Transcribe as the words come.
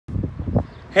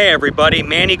Hey everybody,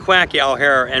 Manny Quackyall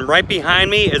here, and right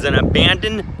behind me is an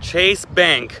abandoned Chase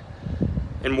Bank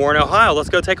in Warren, Ohio. Let's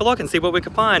go take a look and see what we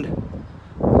can find.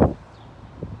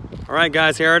 Alright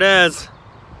guys, here it is.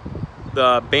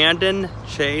 The abandoned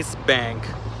Chase Bank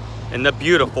in the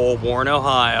beautiful Warren,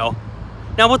 Ohio.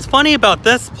 Now what's funny about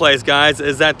this place, guys,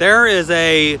 is that there is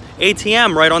a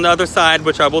ATM right on the other side,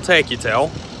 which I will take you to.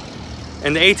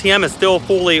 And the ATM is still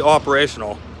fully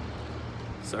operational.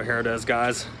 So here it is,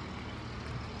 guys.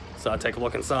 So I'll take a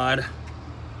look inside.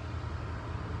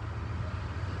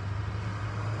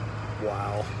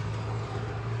 Wow.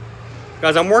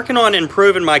 Guys, I'm working on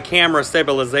improving my camera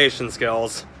stabilization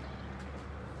skills.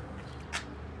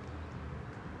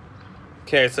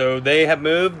 Okay, so they have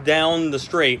moved down the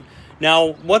street.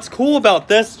 Now, what's cool about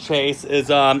this, Chase,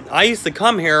 is I used to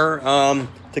come here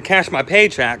to cash my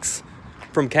paychecks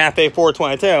from Cafe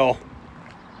 422.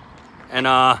 And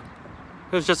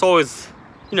it was just always,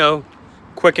 you know,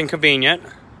 quick and convenient.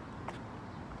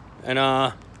 And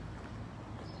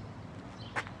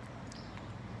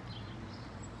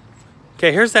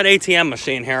okay, here's that ATM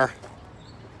machine here.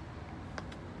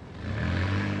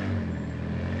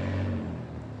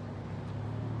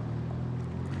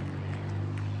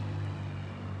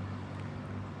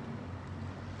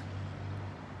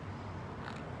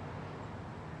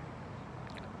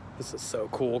 This is so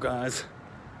cool, guys.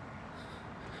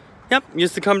 Yep,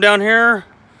 used to come down here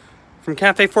from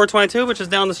Cafe 422, which is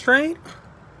down the street.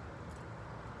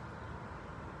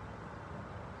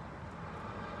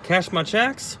 Cash my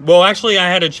checks. Well, actually, I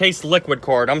had a Chase liquid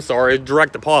card. I'm sorry,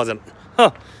 direct deposit. Huh.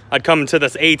 I'd come to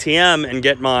this ATM and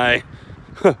get my,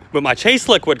 with my Chase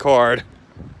liquid card.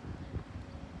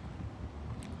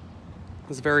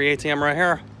 This very ATM right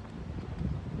here.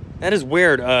 That is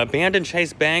weird. Abandoned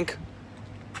Chase Bank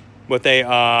with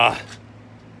a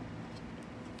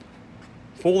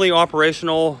fully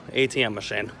operational ATM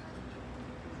machine.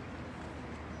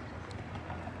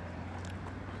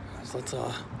 So let's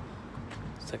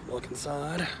take a look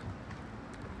inside.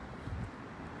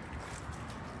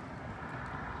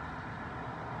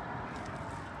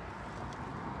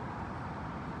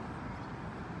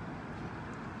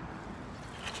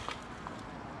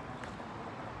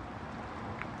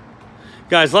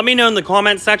 Guys, let me know in the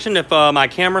comment section if my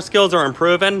camera skills are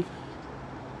improving.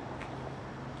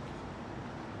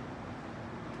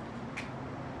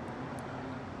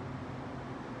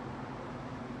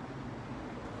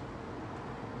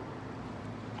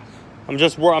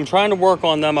 I'm trying to work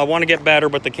on them. I want to get better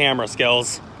with the camera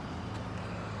skills.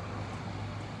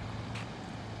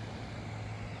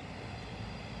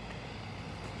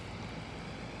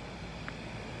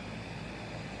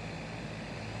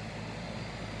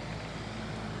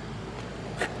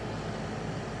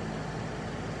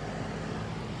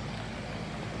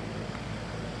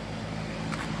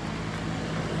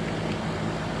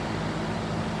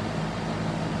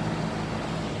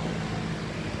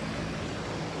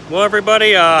 Well,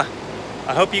 everybody, I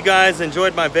hope you guys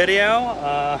enjoyed my video.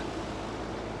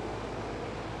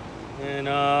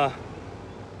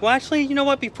 Well, actually, you know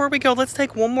what? Before we go, let's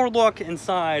take one more look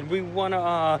inside. We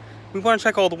wanna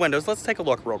check all the windows. Let's take a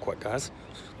look real quick, guys.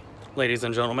 Ladies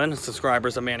and gentlemen,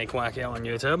 subscribers of Manny Quackyall on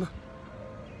YouTube.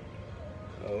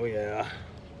 Oh yeah.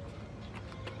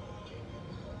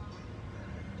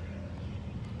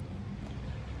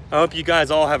 I hope you guys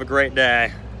all have a great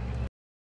day.